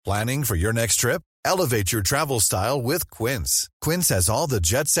Planning for your next trip? Elevate your travel style with Quince. Quince has all the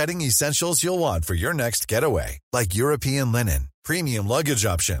jet-setting essentials you'll want for your next getaway, like European linen, premium luggage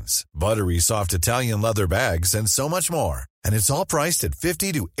options, buttery soft Italian leather bags, and so much more. And it's all priced at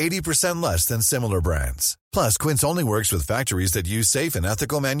 50 to 80% less than similar brands. Plus, Quince only works with factories that use safe and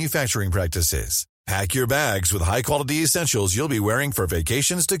ethical manufacturing practices. Pack your bags with high-quality essentials you'll be wearing for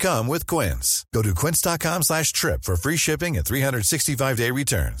vacations to come with Quince. Go to quince.com/trip for free shipping and 365-day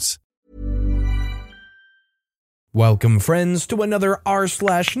returns. Welcome, friends, to another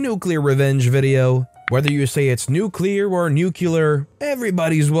rSlash NuclearRevenge video. Whether you say it's nuclear or nuclear,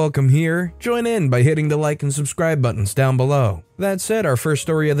 everybody's welcome here. Join in by hitting the like and subscribe buttons down below. That said, our first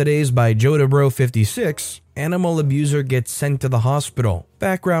story of the day is by JodaBro56. Animal abuser gets sent to the hospital.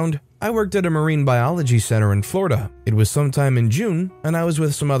 Background: I worked at a marine biology center in Florida. It was sometime in June, and I was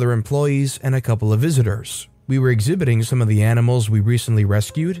with some other employees and a couple of visitors. We were exhibiting some of the animals we recently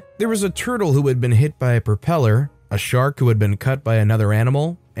rescued. There was a turtle who had been hit by a propeller, a shark who had been cut by another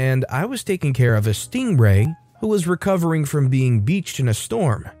animal, and I was taking care of a stingray who was recovering from being beached in a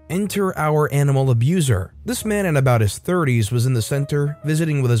storm. Enter our animal abuser. This man in about his 30s was in the center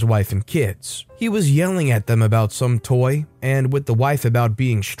visiting with his wife and kids. He was yelling at them about some toy and with the wife about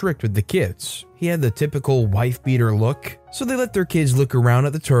being strict with the kids. He had the typical wife beater look, so they let their kids look around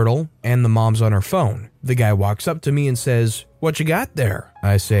at the turtle and the mom's on her phone. The guy walks up to me and says, "What you got there?"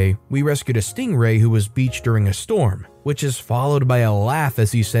 I say, "We rescued a stingray who was beached during a storm," which is followed by a laugh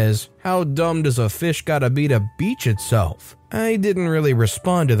as he says, "How dumb does a fish gotta be to beach itself?" I didn't really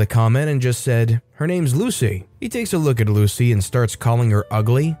respond to the comment and just said, "Her name's Lucy." He takes a look at Lucy and starts calling her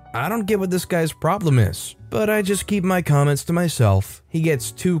ugly. I don't get what this guy's problem is, but I just keep my comments to myself. He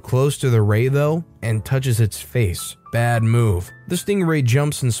gets too close to the ray though and touches its face. Bad move. The stingray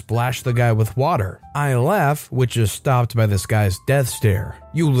jumps and splashes the guy with water. I laugh, which is stopped by this guy's death stare.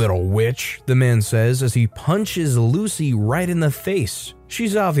 "You little witch," the man says as he punches Lucy right in the face.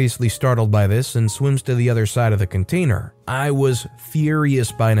 She's obviously startled by this and swims to the other side of the container. I was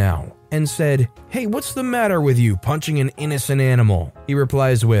furious by now and said, "Hey, what's the matter with you punching an innocent animal?" He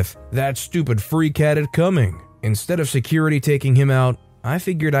replies with, "That stupid freak had it coming." Instead of security taking him out, I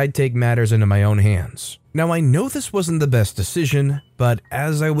figured I'd take matters into my own hands. Now I know this wasn't the best decision, but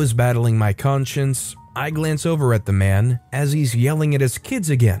as I was battling my conscience, I glance over at the man as he's yelling at his kids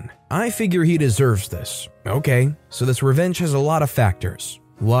again. I figure he deserves this. Okay, so this revenge has a lot of factors.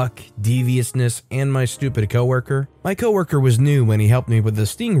 Luck, deviousness, and my stupid coworker. My coworker was new when he helped me with the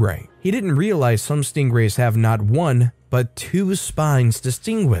stingray. He didn't realize some stingrays have not one, but two spines to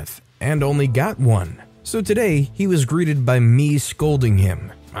sting with, and only got one. So today, he was greeted by me scolding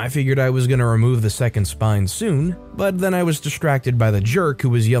him. I figured I was going to remove the second spine soon, but then I was distracted by the jerk who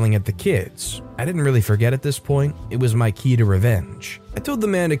was yelling at the kids. I didn't really forget at this point, it was my key to revenge. I told the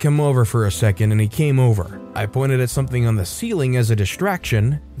man to come over for a second and he came over. I pointed at something on the ceiling as a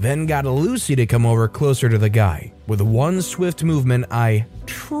distraction, then got Lucy to come over closer to the guy. With one swift movement, I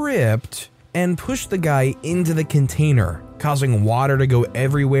tripped and pushed the guy into the container, causing water to go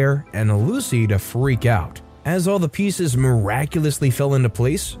everywhere and Lucy to freak out. As all the pieces miraculously fell into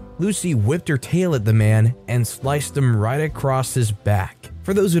place, Lucy whipped her tail at the man and sliced him right across his back.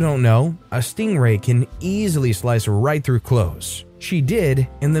 For those who don't know, a stingray can easily slice right through clothes. She did,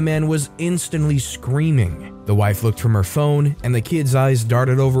 and the man was instantly screaming. The wife looked from her phone, and the kid's eyes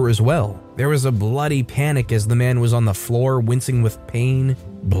darted over as well. There was a bloody panic as the man was on the floor wincing with pain,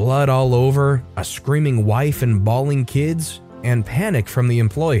 blood all over, a screaming wife and bawling kids, and panic from the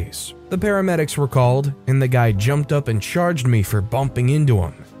employees. The paramedics were called, and the guy jumped up and charged me for bumping into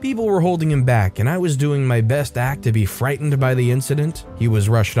him. People were holding him back, and I was doing my best act to be frightened by the incident. He was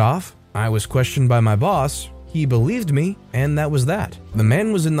rushed off. I was questioned by my boss. He believed me, and that was that. The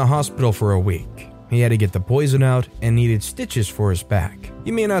man was in the hospital for a week. He had to get the poison out and needed stitches for his back.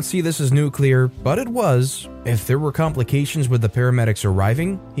 You may not see this as nuclear, but it was. If there were complications with the paramedics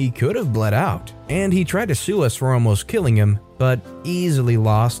arriving, he could have bled out. And he tried to sue us for almost killing him, but easily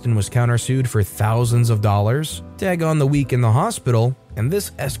lost and was countersued for thousands of dollars. Tag on the week in the hospital, and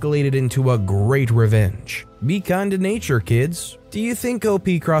this escalated into a great revenge. Be kind to nature, kids. Do you think OP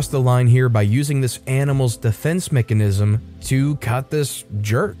crossed the line here by using this animal's defense mechanism to cut this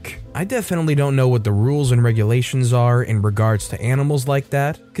jerk? I definitely don't know what the rules and regulations are in regards to animals like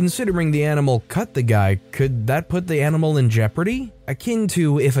that. Considering the animal cut the guy, could that put the animal in jeopardy? Akin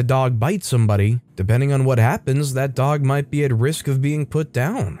to if a dog bites somebody, depending on what happens, that dog might be at risk of being put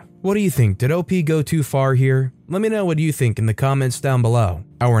down. What do you think? Did OP go too far here? Let me know what you think in the comments down below.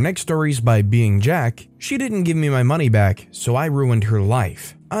 Our next story is by Being Jack. She didn't give me my money back, so I ruined her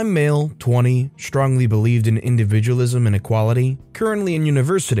life. I'm male, 20, strongly believed in individualism and equality, currently in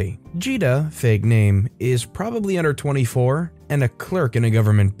university. Jita, fake name, is probably under 24 and a clerk in a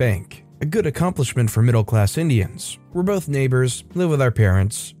government bank. A good accomplishment for middle-class Indians. We're both neighbors, live with our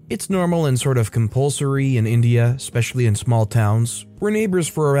parents. It's normal and sort of compulsory in India, especially in small towns. We're neighbors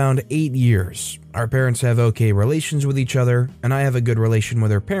for around 8 years. Our parents have okay relations with each other, and I have a good relation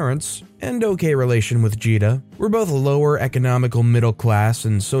with her parents, and okay relation with Jita. We're both lower economical middle class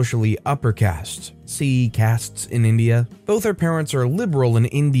and socially upper caste. See castes in India. Both our parents are liberal in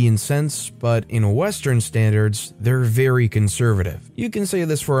Indian sense, but in Western standards, they're very conservative. You can say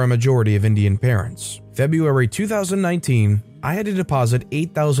this for a majority of Indian parents. February 2019, I had to deposit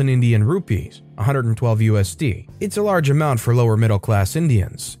 8,000 Indian rupees, 112 USD. It's a large amount for lower middle class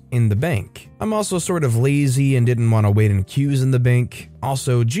Indians, in the bank. I'm also sort of lazy and didn't want to wait in queues in the bank.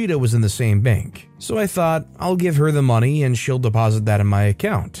 Also, Jita was in the same bank. So I thought, I'll give her the money and she'll deposit that in my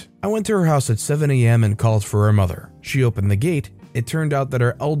account. I went to her house at 7 a.m. and called for her mother. She opened the gate. It turned out that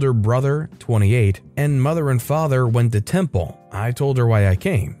her elder brother, 28, and mother and father went to temple. I told her why I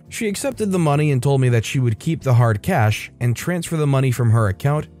came. She accepted the money and told me that she would keep the hard cash and transfer the money from her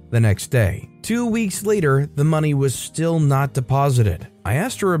account the next day. 2 weeks later, the money was still not deposited. I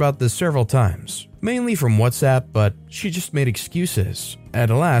asked her about this several times, mainly from WhatsApp, but she just made excuses. At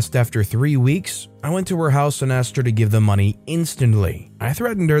last, after 3 weeks, I went to her house and asked her to give the money instantly. I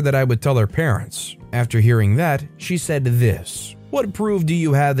threatened her that I would tell her parents. After hearing that, she said this: "What proof do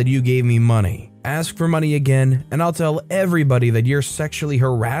you have that you gave me money? Ask for money again, and I'll tell everybody that you're sexually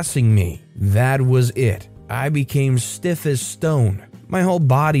harassing me." That was it. I became stiff as stone. My whole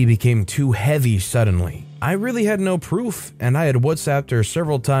body became too heavy suddenly. I really had no proof, and I had WhatsApped her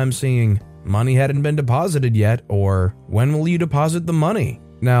several times saying, "Money hadn't been deposited yet," or "When will you deposit the money?"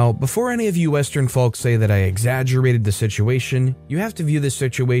 Now, before any of you Western folks say that I exaggerated the situation, you have to view this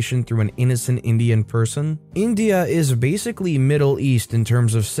situation through an innocent Indian person. India is basically Middle East in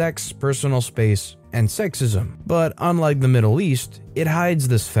terms of sex, personal space, and sexism. But unlike the Middle East, it hides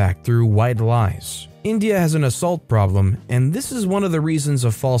this fact through white lies. India has an assault problem, and this is one of the reasons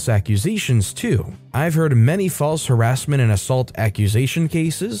of false accusations too. I've heard many false harassment and assault accusation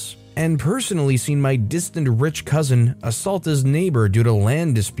cases, and personally seen my distant rich cousin assault his neighbor due to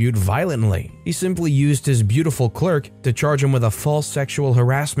land dispute violently. He simply used his beautiful clerk to charge him with a false sexual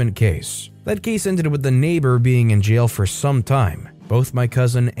harassment case. That case ended with the neighbor being in jail for some time. Both my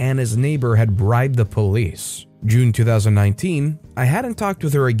cousin and his neighbor had bribed the police. June 2019, I hadn't talked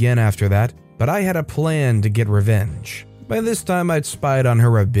with her again after that, but I had a plan to get revenge. By this time, I'd spied on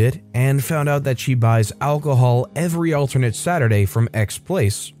her a bit and found out that she buys alcohol every alternate Saturday from X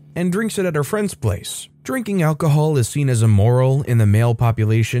place and drinks it at her friend's place. Drinking alcohol is seen as immoral in the male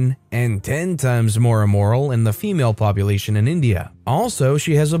population and 10 times more immoral in the female population in India. Also,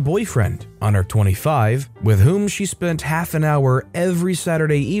 she has a boyfriend, under 25, with whom she spent half an hour every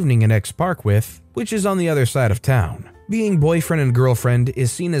Saturday evening in X Park with, which is on the other side of town. Being boyfriend and girlfriend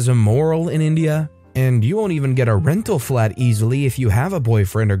is seen as immoral in India, and you won't even get a rental flat easily if you have a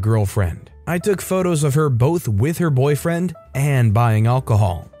boyfriend or girlfriend. I took photos of her both with her boyfriend and buying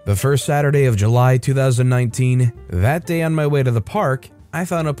alcohol. The first Saturday of July 2019, that day on my way to the park, I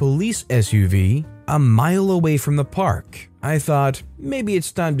found a police SUV a mile away from the park. I thought, maybe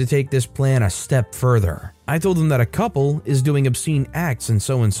it's time to take this plan a step further. I told them that a couple is doing obscene acts in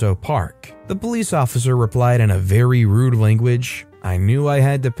so-and-so park. The police officer replied in a very rude language. I knew I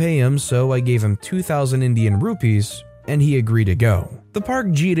had to pay him, so I gave him 2,000 Indian rupees, and he agreed to go. The park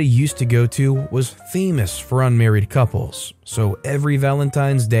Jita used to go to was famous for unmarried couples, so every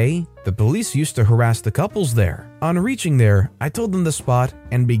Valentine's Day, the police used to harass the couples there. On reaching there, I told them the spot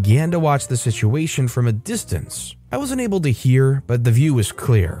and began to watch the situation from a distance. I wasn't able to hear, but the view was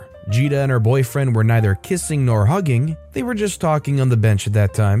clear. Jita and her boyfriend were neither kissing nor hugging, they were just talking on the bench at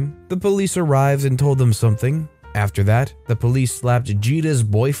that time. The police arrived and told them something. After that, the police slapped Jita's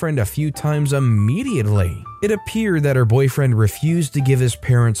boyfriend a few times immediately. It appeared that her boyfriend refused to give his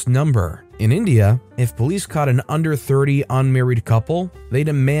parents' number. In India, if police caught an under 30 unmarried couple, they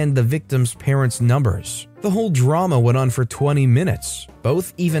demand the victim's parents' numbers. The whole drama went on for 20 minutes.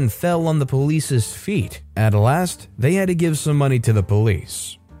 Both even fell on the police's feet. At last, they had to give some money to the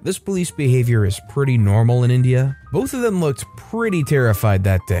police. This police behavior is pretty normal in India. Both of them looked pretty terrified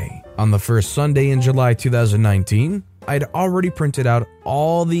that day. On the first Sunday in July 2019, I'd already printed out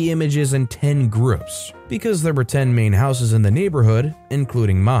all the images in 10 groups, because there were 10 main houses in the neighborhood,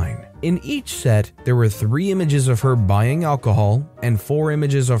 including mine. In each set, there were 3 images of her buying alcohol and 4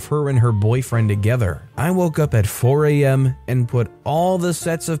 images of her and her boyfriend together. I woke up at 4 a.m. and put all the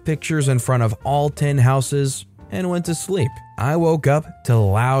sets of pictures in front of all 10 houses and went to sleep. I woke up to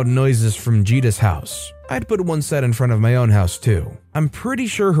loud noises from Jita's house. I'd put one set in front of my own house too. I'm pretty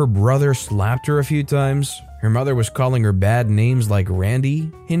sure her brother slapped her a few times. Her mother was calling her bad names like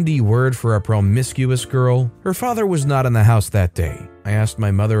Randy, Hindi word for a promiscuous girl. Her father was not in the house that day. I asked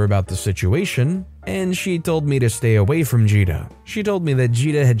my mother about the situation, and she told me to stay away from Jita. She told me that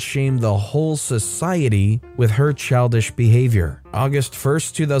Jita had shamed the whole society with her childish behavior. August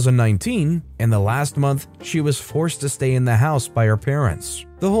 1st, 2019, and the last month, she was forced to stay in the house by her parents.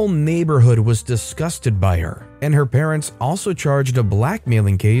 The whole neighborhood was disgusted by her, and her parents also charged a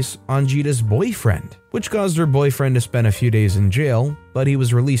blackmailing case on Jita's boyfriend, which caused her boyfriend to spend a few days in jail, but he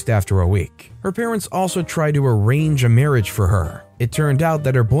was released after a week. Her parents also tried to arrange a marriage for her. It turned out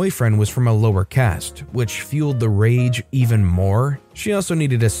that her boyfriend was from a lower caste, which fueled the rage even more. She also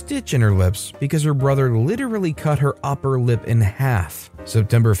needed a stitch in her lips because her brother literally cut her upper lip in half.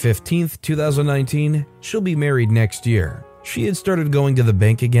 September 15th, 2019, she'll be married next year. She had started going to the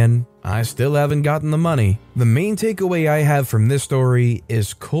bank again. I still haven't gotten the money. The main takeaway I have from this story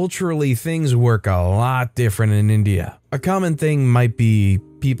is culturally things work a lot different in India. A common thing might be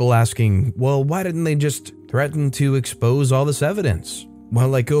people asking, well, why didn't they just threaten to expose all this evidence? Well,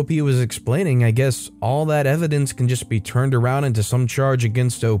 like OP was explaining, I guess all that evidence can just be turned around into some charge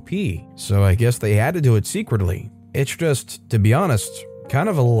against OP. So I guess they had to do it secretly. It's just, to be honest, kind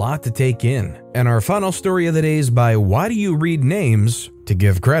of a lot to take in. And our final story of the day is by Why Do You Read Names? To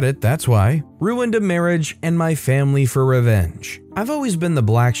give credit, that's why. Ruined a marriage and my family for revenge. I've always been the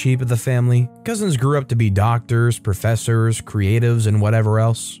black sheep of the family. Cousins grew up to be doctors, professors, creatives, and whatever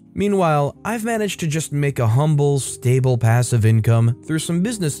else. Meanwhile, I've managed to just make a humble, stable passive income through some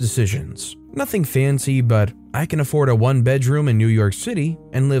business decisions. Nothing fancy, but I can afford a 1-bedroom in New York City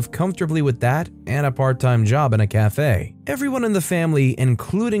and live comfortably with that and a part-time job in a cafe. Everyone in the family,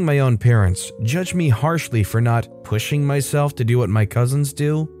 including my own parents, judge me harshly for not pushing myself to do what my cousins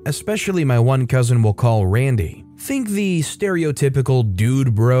do, especially my one cousin we'll call Randy. Think the stereotypical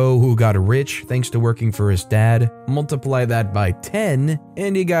dude bro who got rich thanks to working for his dad, multiply that by 10,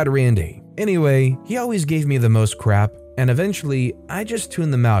 and you got Randy. Anyway, he always gave me the most crap, and eventually, I just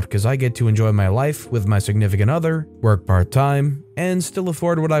tune them out because I get to enjoy my life with my significant other, work part-time, and still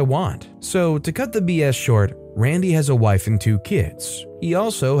afford what I want. So, to cut the BS short, Randy has a wife and 2 kids. He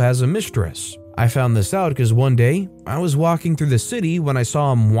also has a mistress. I found this out because one day, I was walking through the city when I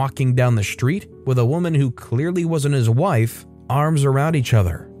saw him walking down the street with a woman who clearly wasn't his wife, arms around each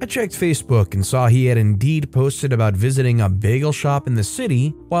other. I checked Facebook and saw he had indeed posted about visiting a bagel shop in the city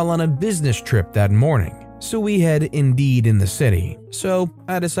while on a business trip that morning. So we had Indeed in the city. So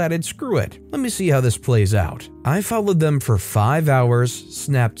I decided, screw it. Let me see how this plays out. I followed them for 5 hours,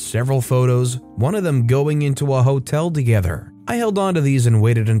 snapped several photos, one of them going into a hotel together. I held on to these and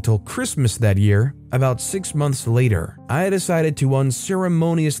waited until Christmas that year. About 6 months later, I decided to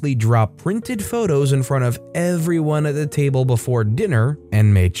unceremoniously drop printed photos in front of everyone at the table before dinner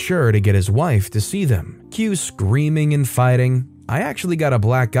and made sure to get his wife to see them. Cue screaming and fighting. I actually got a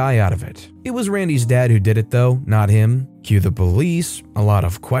black eye out of it. It was Randy's dad who did it though, not him. Cue the police, a lot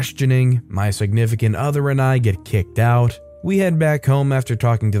of questioning, my significant other and I get kicked out. We head back home after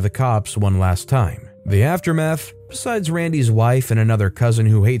talking to the cops one last time. The aftermath, besides Randy's wife and another cousin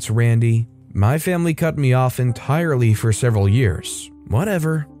who hates Randy, my family cut me off entirely for several years.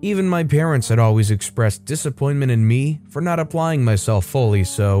 Whatever. Even my parents had always expressed disappointment in me for not applying myself fully,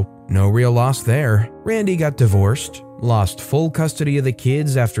 so no real loss there. Randy got divorced, lost full custody of the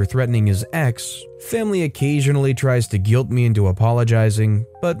kids after threatening his ex. Family occasionally tries to guilt me into apologizing,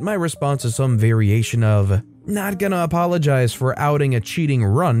 but my response is some variation of, not gonna apologize for outing a cheating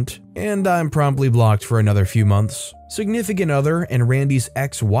runt, and I'm promptly blocked for another few months. Significant other and Randy's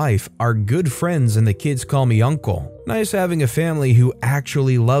ex-wife are good friends and the kids call me uncle. Nice having a family who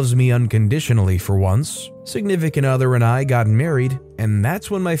actually loves me unconditionally for once. Significant other and I got married, and that's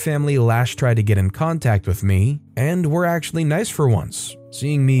when my family last tried to get in contact with me, and were actually nice for once.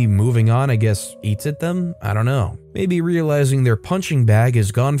 Seeing me moving on, I guess, eats at them? I don't know. Maybe realizing their punching bag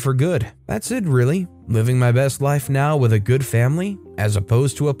is gone for good. That's it, really. Living my best life now with a good family, as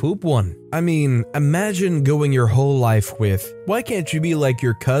opposed to a poop one. I mean, imagine going your whole life with, why can't you be like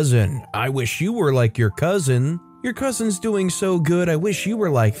your cousin? I wish you were like your cousin. Your cousin's doing so good, I wish you were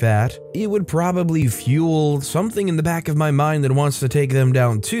like that. It would probably fuel something in the back of my mind that wants to take them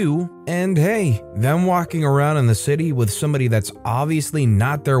down too. And hey, them walking around in the city with somebody that's obviously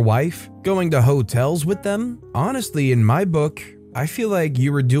not their wife, going to hotels with them? Honestly, in my book, I feel like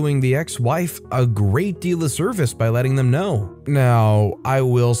you were doing the ex-wife a great deal of service by letting them know. Now, I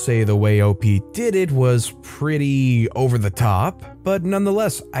will say the way OP did it was pretty over the top, but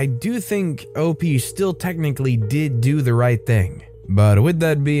nonetheless, I do think OP still technically did do the right thing. But with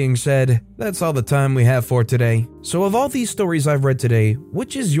that being said, that's all the time we have for today. So of all these stories I've read today,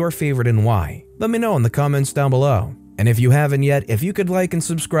 which is your favorite and why? Let me know in the comments down below. And if you haven't yet, if you could like and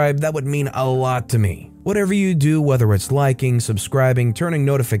subscribe, that would mean a lot to me. Whatever you do, whether it's liking, subscribing, turning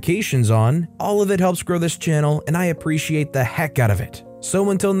notifications on, all of it helps grow this channel and I appreciate the heck out of it. So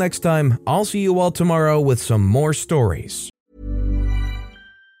until next time, I'll see you all tomorrow with some more stories.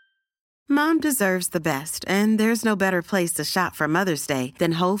 Mom deserves the best, and there's no better place to shop for Mother's Day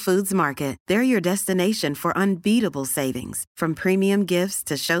than Whole Foods Market. They're your destination for unbeatable savings, from premium gifts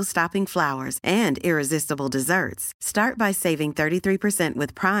to show-stopping flowers and irresistible desserts. Start by saving 33%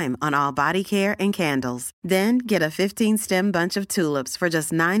 with Prime on all body care and candles. Then get a 15-stem bunch of tulips for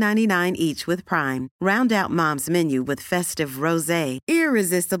just $9.99 each with Prime. Round out Mom's menu with festive rosé,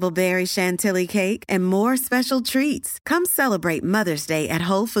 irresistible berry chantilly cake, and more special treats. Come celebrate Mother's Day at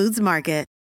Whole Foods Market.